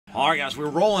All right, guys, we're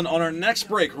rolling on our next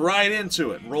break right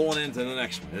into it. Rolling into the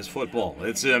next one. It's football.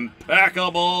 It's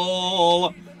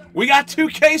impeccable. We got 2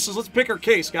 cases. Let's pick our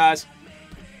case, guys.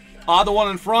 Odd the one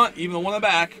in front, even the one in the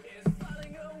back.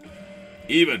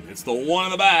 Even. It's the one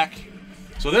in the back.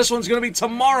 So this one's going to be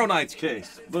tomorrow night's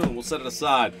case. Boom, we'll set it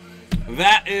aside.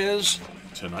 That is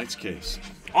tonight's case.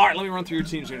 All right, let me run through your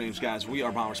teams and your names, guys. We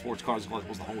are Bomber Sports Cards and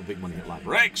Collectibles, the home of big money at live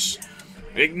breaks.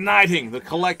 Igniting the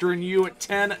collector and you at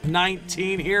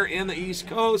 10:19 here in the East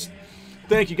Coast.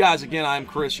 Thank you guys again. I'm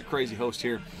Chris, your crazy host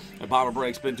here at Bomber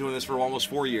Breaks. Been doing this for almost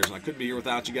 4 years, and I couldn't be here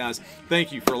without you guys.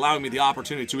 Thank you for allowing me the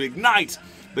opportunity to ignite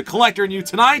the collector and you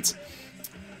tonight.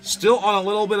 Still on a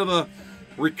little bit of a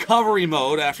recovery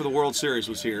mode after the World Series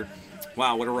was here.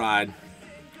 Wow, what a ride.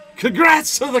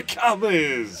 Congrats to the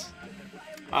Cubbies!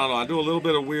 I don't know, I do a little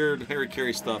bit of weird Harry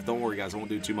Carey stuff. Don't worry, guys, I won't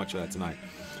do too much of that tonight.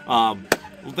 Well,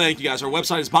 thank you, guys. Our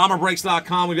website is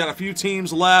bomberbreaks.com. We've got a few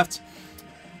teams left.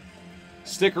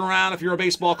 Stick around if you're a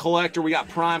baseball collector. We got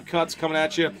prime cuts coming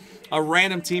at you. A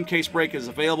random team case break is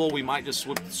available. We might just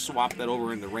swap that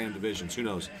over in the random divisions. Who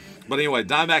knows? But anyway,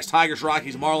 Diamondbacks, Tigers,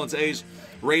 Rockies, Marlins, A's,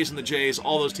 Rays, and the Jays.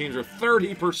 All those teams are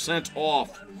 30%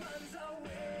 off.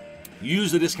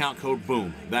 Use the discount code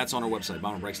BOOM. That's on our website,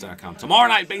 bomberbreaks.com. Tomorrow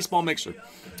night, baseball mixer.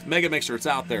 Mega mixer. It's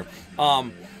out there.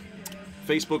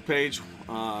 Facebook page.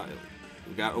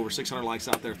 We've got over 600 likes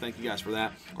out there. Thank you guys for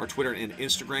that. Our Twitter and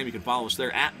Instagram, you can follow us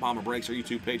there at Bomber Breaks. Our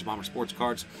YouTube page, Bomber Sports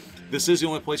Cards. This is the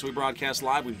only place we broadcast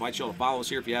live. We invite you all to follow us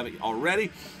here if you haven't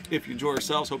already. If you enjoy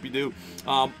yourselves, hope you do.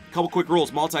 Couple quick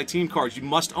rules. Multi-team cards. You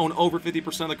must own over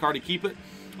 50% of the card to keep it.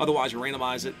 Otherwise, you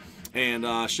randomize it.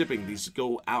 And shipping, these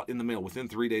go out in the mail within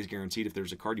 3 days guaranteed. If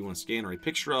there's a card you want to scan or a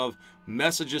picture of,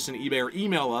 message us in eBay or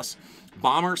email us,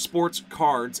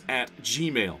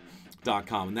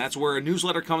 bombersportscards@gmail.com. And that's where a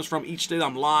newsletter comes from each day.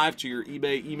 I'm live to your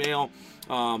eBay email.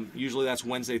 Usually that's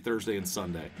Wednesday, Thursday, and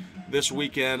Sunday. This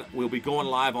weekend, we'll be going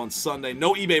live on Sunday.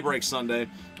 No eBay break Sunday.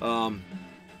 We'll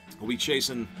be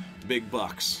chasing big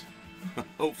bucks.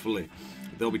 Hopefully.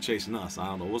 They'll be chasing us. I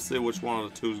don't know. We'll see which one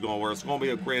of the two is going to work. It's going to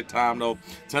be a great time, though.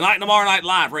 Tonight and tomorrow night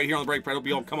live right here on the Break. Hope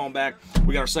you all come on back.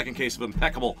 We got our second case of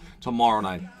Impeccable tomorrow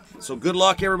night. So good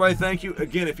luck, everybody. Thank you.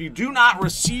 Again, if you do not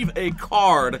receive a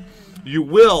card, you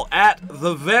will, at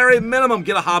the very minimum,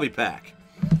 get a hobby pack.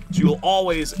 So you'll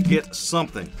always get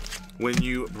something when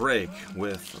you break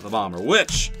with the Bomber,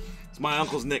 which is my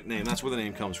uncle's nickname. That's where the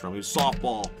name comes from. He was a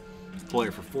softball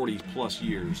player for 40-plus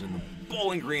years in the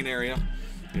Bowling Green area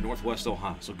in Northwest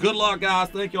Ohio. So good luck, guys.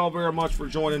 Thank you all very much for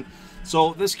joining.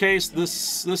 So this case, the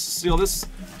second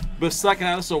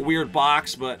out, this is a weird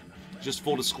box, but just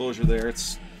full disclosure there.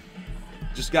 It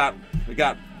got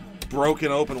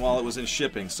broken open while it was in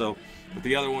shipping. So, but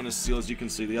the other one is sealed, as you can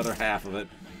see, the other half of it.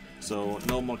 So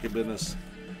no monkey business.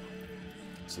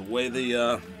 It's the way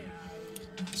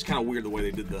it's kind of weird the way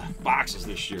they did the boxes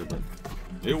this year, but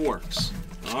it works.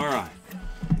 All right.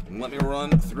 And let me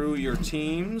run through your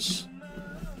teams.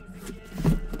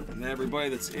 And everybody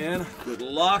that's in, good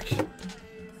luck.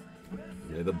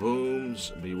 May the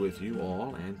booms be with you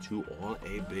all, and to all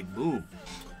a big boom.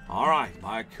 All right,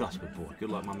 my cuspid boy. Good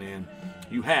luck, my man.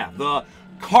 You have the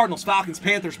Cardinals, Falcons,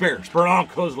 Panthers, Bears,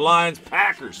 Broncos, Lions,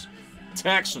 Packers,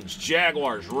 Texans,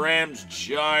 Jaguars, Rams,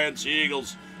 Giants,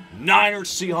 Eagles,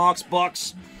 Niners, Seahawks,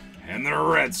 Bucks, and the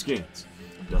Redskins.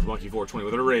 Death Monkey 420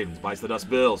 with the Ravens. Bites the Dust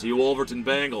Bills. You Wolverton,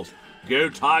 Bengals. Go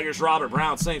Tigers, Robert,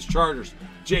 Brown, Saints, Chargers.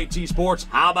 JT Sports,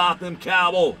 how about them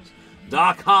Cowboys?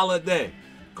 Doc Holliday,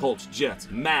 Colts, Jets,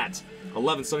 Matt,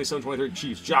 1177-23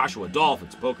 Chiefs, Joshua,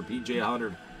 Dolphins, Poker, PJ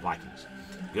 100, Vikings.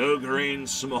 Go Green,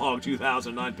 Smog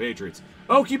 2009 Patriots.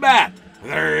 Okie Bat,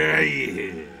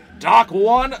 Doc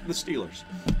 1, the Steelers.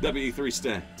 WE3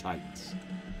 Stan, Titans.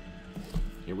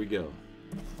 Here we go.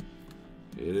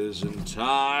 It is in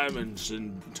time, and it's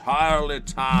entirely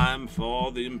time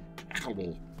for the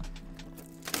Impeccable.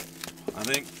 I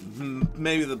think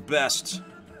maybe the best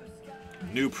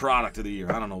new product of the year.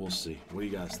 I don't know. We'll see. What do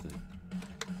you guys think?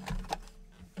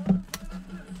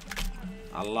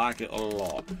 I like it a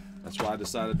lot. That's why I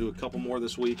decided to do a couple more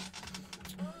this week.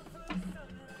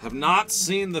 Have not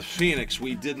seen the Phoenix.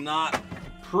 We did not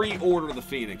pre-order the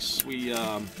Phoenix. We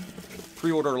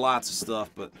pre-order lots of stuff,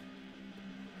 but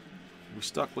we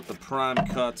stuck with the prime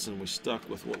cuts, and we stuck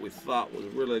with what we thought was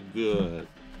really good.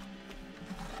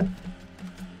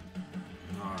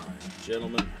 All right,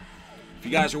 gentlemen. If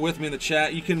you guys are with me in the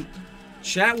chat, you can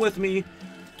chat with me.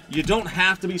 You don't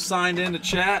have to be signed in to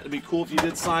chat. It'd be cool if you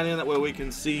did sign in. That way we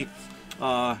can see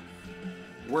where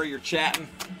you're chatting.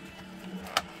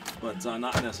 But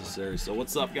not necessary. So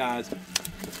what's up, guys?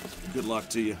 Good luck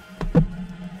to you.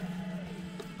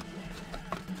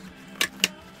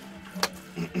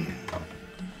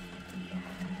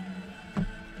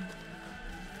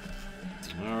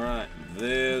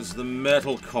 the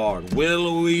metal card.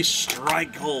 Will we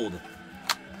strike gold?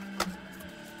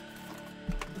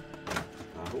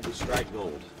 I hope we strike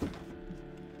gold.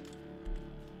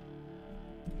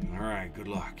 All right, good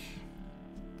luck.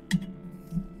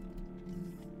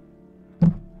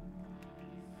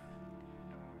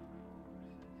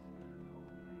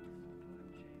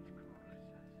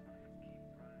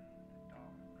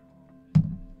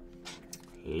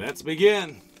 Let's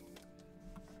begin.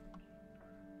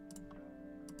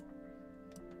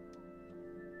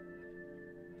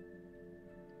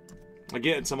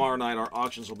 Again, tomorrow night our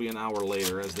auctions will be an hour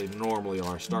later, as they normally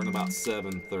are, starting about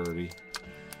 7:30.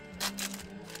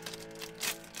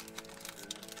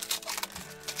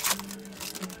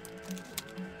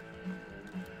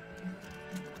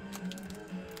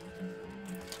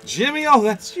 Jimmy, oh,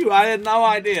 that's you. I had no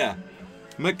idea.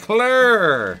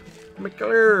 McClure.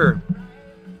 McClure.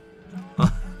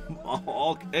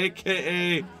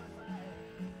 A.K.A.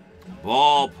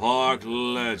 Ballpark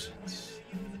Legends.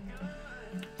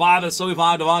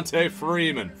 5/75, Devontae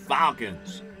Freeman.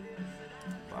 Falcons.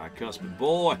 Bicuspid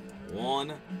boy.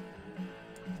 1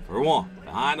 for 1.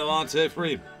 Behind Devontae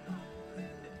Freeman.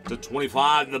 To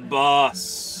 25, the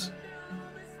bus.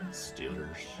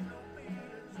 Steelers.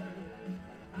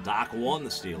 Doc won the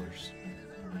Steelers.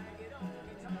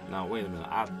 Now, wait a minute.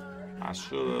 I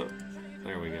should have.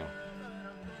 There we go.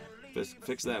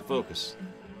 Fix that focus.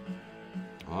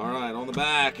 All right, on the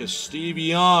back is Steve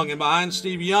Young, and behind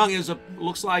Steve Young is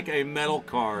looks like a metal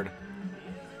card.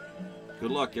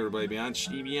 Good luck, everybody, behind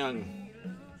Steve Young.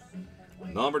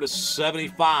 Number to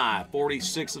 75,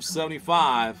 46 of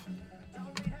 75.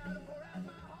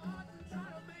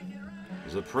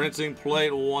 Is a printing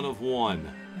plate 1 of 1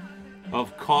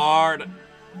 of card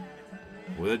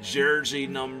with a jersey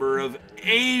number of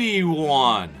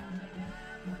 81.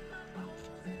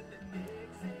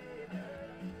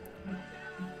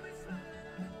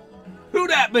 Who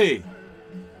that be?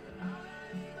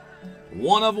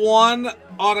 1 of 1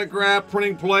 autograph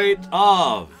printing plate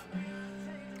of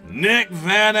Nick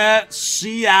Vanette,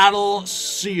 Seattle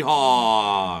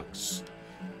Seahawks.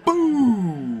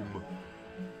 Boom!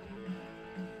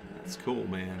 That's cool,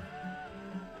 man.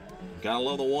 Gotta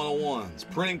love the 101s.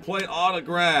 Printing plate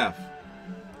autograph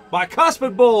by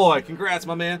Cuspid Boy. Congrats,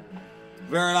 my man.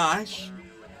 Very nice.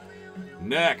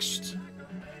 Next.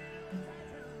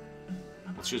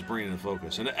 Let's just bring it into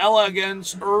focus. An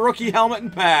Elegance rookie helmet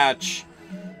and patch.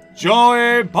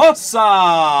 Joey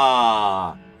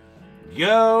Bosa.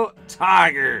 Go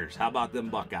Tigers. How about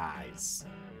them Buckeyes?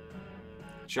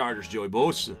 Chargers, Joey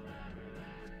Bosa.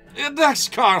 Index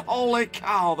card. Holy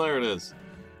cow. There it is.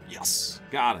 Yes.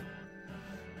 Got it.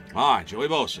 All right. Joey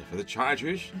Bosa for the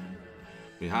Chargers.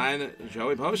 Behind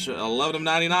Joey Bosa. 11 of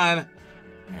 99.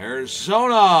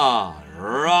 Arizona.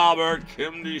 Robert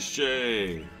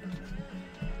Kimdeshay.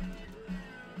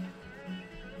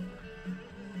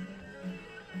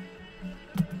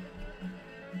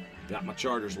 Got my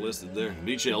Chargers listed there.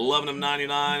 Beach 11 of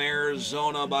 99,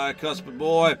 Arizona by Cuspid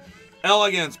Boy.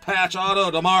 Elegance patch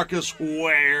auto, DeMarcus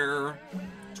Ware.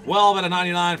 12 out of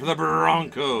 99 for the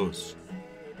Broncos.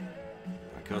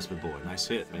 By Cuspid Boy. Nice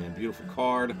hit, man. Beautiful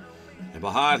card. And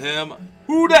behind him,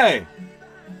 Houday.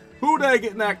 Houday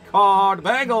getting that card.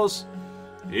 Bengals.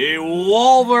 A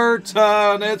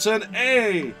Wolverton. It's an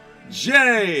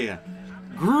A.J.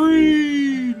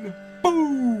 Green.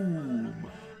 Boom.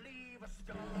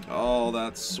 Oh,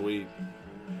 that's sweet.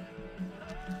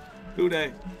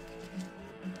 Houday.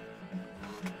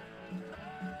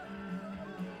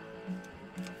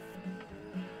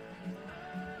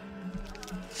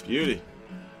 Beauty.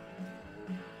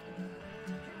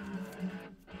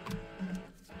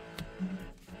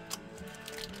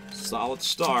 Solid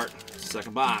start.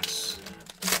 Second box.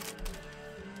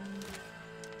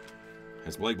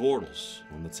 Has Blake Bortles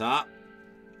on the top.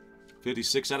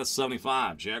 56 out of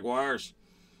 75. Jaguars.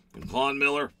 And Von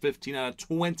Miller, 15 out of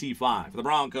 25 for the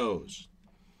Broncos.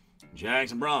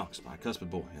 Jags and Bronx by Cuspid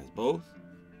Boy. Has both.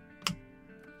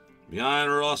 Behind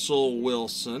Russell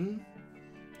Wilson,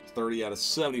 30 out of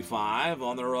 75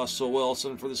 on the Russell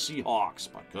Wilson for the Seahawks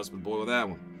by Cuspid Boy with that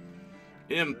one.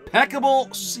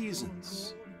 Impeccable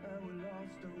seasons.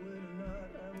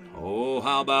 Oh,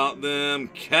 how about them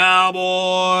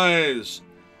Cowboys?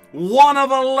 1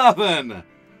 of 11.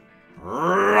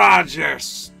 Roger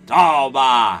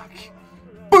Staubach.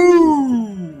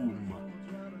 Boom!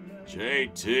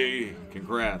 JT,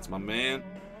 congrats, my man.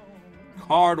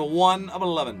 Card 1 of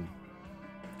 11.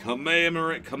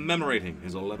 Commemorating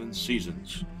his 11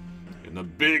 seasons in the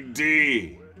Big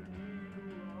D.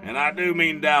 And I do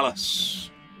mean Dallas.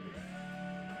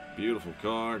 Beautiful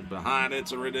card. Behind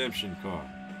it's a redemption card.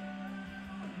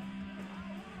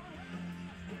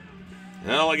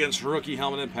 Elegance rookie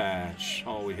helmet and patch.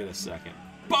 Oh, we hit a second.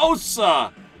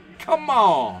 Bosa! Come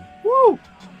on! Woo!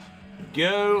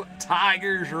 Go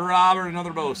Tigers, Robert.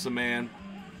 Another Bosa, man.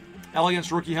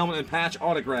 Elegance rookie helmet and patch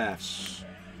autographs.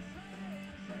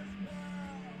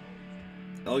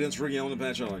 Elegance rookie helmet and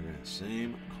patch autographs.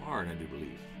 Same card, I do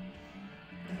believe.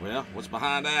 Well, what's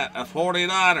behind that? A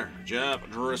 49er. Jeff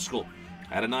Driscoll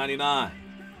at a 99.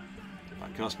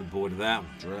 Bicuspid boy to that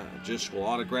one. Driscoll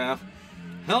autograph.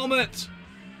 Helmet.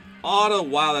 Auto.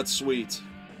 Wow, that's sweet.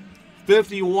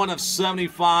 51 of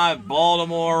 75.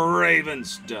 Baltimore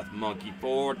Ravens. Death Monkey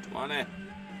 420.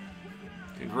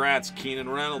 Congrats, Keenan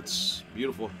Reynolds.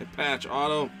 Beautiful hit patch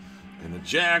auto. And the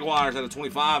Jaguars at a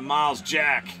 25. Miles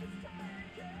Jack.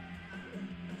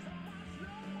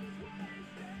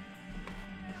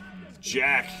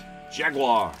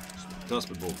 Jaguars.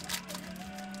 Bicuspid boy.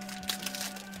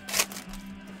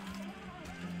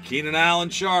 Keenan Allen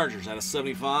Chargers at a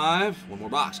 75. One more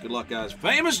box. Good luck, guys.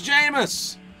 Famous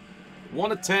Jameis.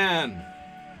 1 of 10.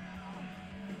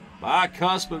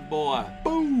 Bicuspid boy.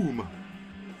 Boom.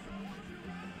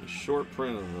 A short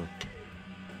print of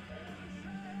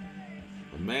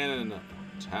the man in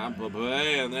Tampa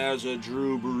Bay. And there's a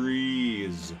Drew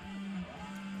Brees.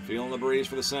 Feeling the breeze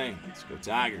for the Saints. Go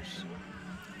Tigers.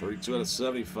 32 out of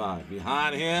 75.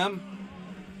 Behind him,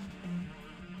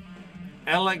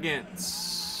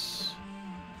 Elegance.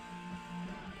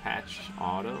 Patch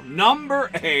auto. Number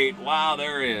 8. Wow,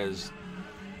 there is.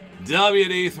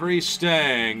 WD3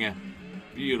 Stang.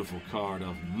 Beautiful card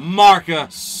of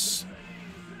Marcus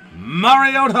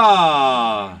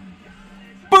Mariota.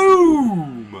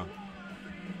 Boom!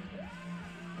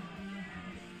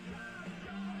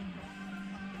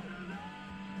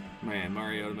 Man,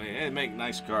 Mariota, they make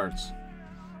nice cards.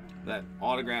 That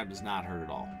autograph does not hurt at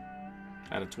all.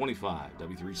 At a 25.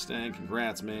 W3 Stang.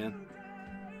 Congrats, man.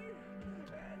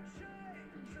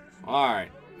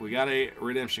 Alright, we got a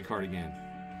redemption card again.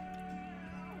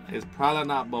 It's probably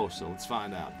not Bosa. Let's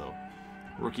find out, though.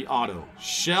 Rookie auto.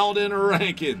 Sheldon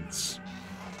Rankins.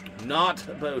 Not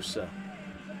Bosa.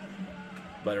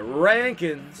 But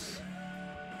Rankins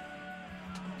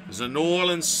is the New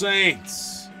Orleans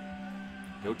Saints.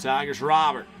 Go Tigers,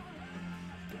 Robert.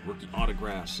 Rookie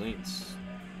autograph, Saints.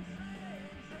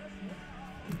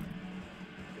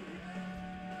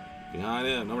 Behind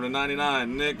him, number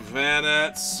 99, Nick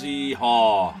Vanette,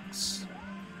 Seahawks.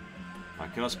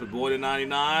 Bicuspid boy to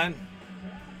 99.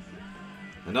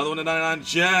 Another one to 99,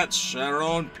 Jets,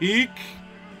 Sharon Peak.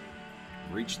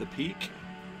 Reach the peak.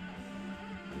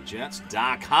 The Jets,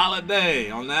 Doc Holliday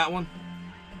on that one.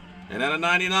 And at a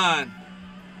 99.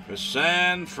 For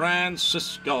San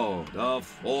Francisco,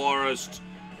 DeForest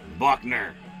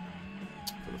Buckner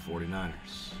for the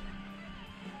 49ers.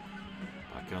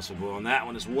 Bicuspid on that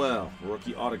one as well.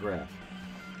 Rookie autograph.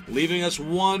 Leaving us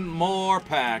one more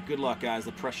pack. Good luck, guys.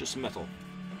 The Precious Metal.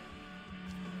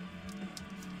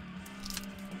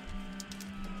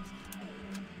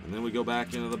 And then we go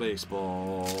back into the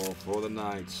baseball for the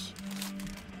night.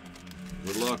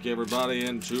 Good luck, everybody,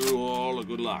 and to all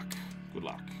good luck. Good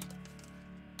luck.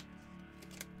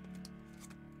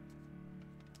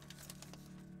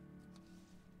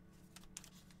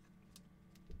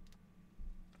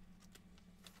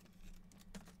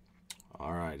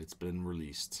 All right, it's been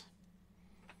released.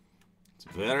 It's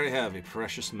very heavy,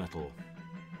 precious metal.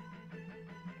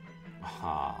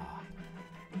 Aha.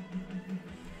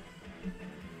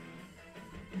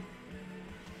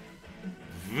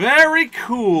 Very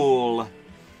cool.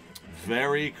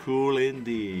 Very cool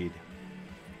indeed.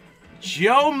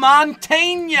 Joe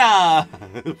Montana.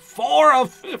 4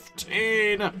 of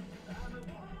 15.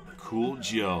 Cool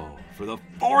Joe. For the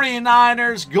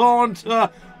 49ers, going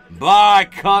to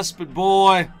Bicuspid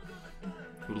boy,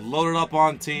 who loaded up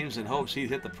on teams in hopes he'd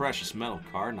hit the precious metal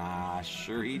card. Nah,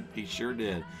 sure he sure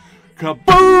did.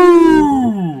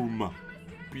 Kaboom!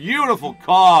 Beautiful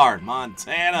card,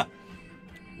 Montana.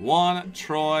 1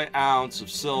 troy ounce of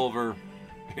silver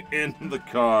in the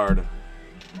card.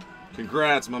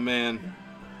 Congrats, my man.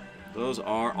 Those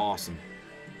are awesome.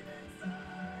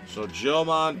 So Joe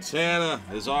Montana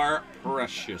is our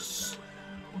precious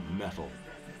metal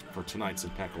for tonight's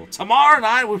Impeccable. Tomorrow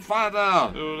night we find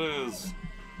out who it is.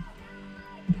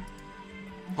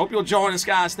 Hope you'll join us,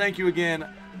 guys. Thank you again.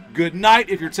 Good night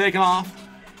if you're taking off.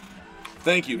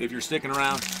 Thank you if you're sticking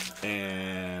around.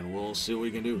 And we'll see what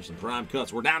we can do. Some prime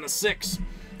cuts. We're down to 6.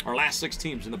 Our last 6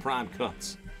 teams in the prime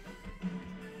cuts.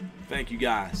 Thank you,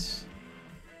 guys.